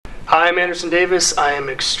I'm Anderson Davis. I am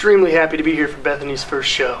extremely happy to be here for Bethenny's first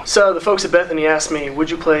show. So the folks at Bethenny asked me, would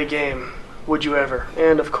you play a game? Would you ever?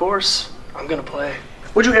 And of course, I'm gonna play.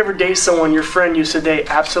 Would you ever date someone your friend used to date?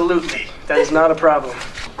 Absolutely. That is not a problem.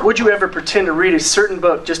 Would you ever pretend to read a certain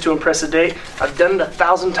book just to impress a date? I've done it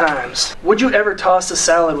 1,000 times. Would you ever toss a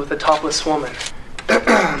salad with a topless woman?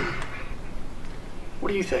 What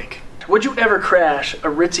do you think? Would you ever crash a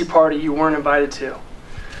ritzy party you weren't invited to?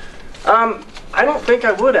 I don't think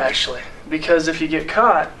I would, actually, because if you get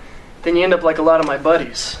caught, then you end up like a lot of my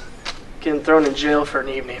buddies, getting thrown in jail for an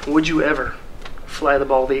evening. Would you ever fly the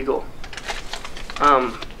bald eagle?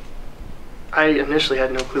 I initially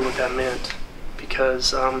had no clue what that meant,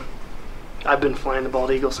 because I've been flying the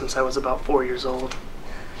bald eagle since I was about 4 years old.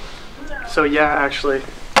 So yeah, actually,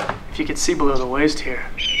 if you could see below the waist here,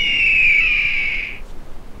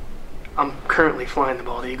 I'm currently flying the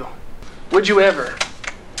bald eagle. Would you ever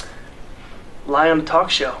lie on a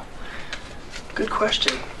talk show? Good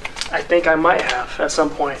question. I think I might have at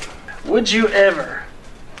some point. Would you ever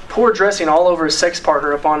pour dressing all over a sex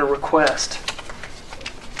partner upon a request?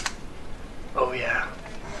 Oh yeah.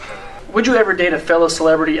 Would you ever date a fellow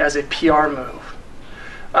celebrity as a PR move?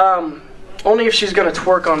 Only if she's gonna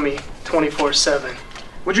twerk on me 24/7.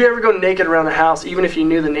 Would you ever go naked around the house even if you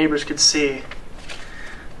knew the neighbors could see?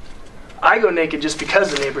 I go naked just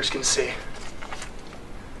because the neighbors can see.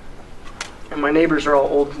 And my neighbors are all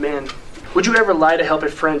old men. Would you ever lie to help a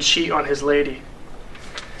friend cheat on his lady?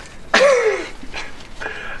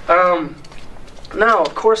 No,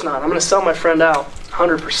 of course not. I'm going to sell my friend out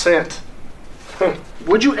 100%.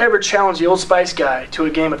 Would you ever challenge the Old Spice guy to a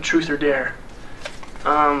game of truth or dare?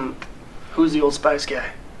 Who's the Old Spice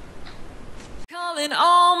guy? Calling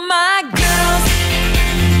all my girls.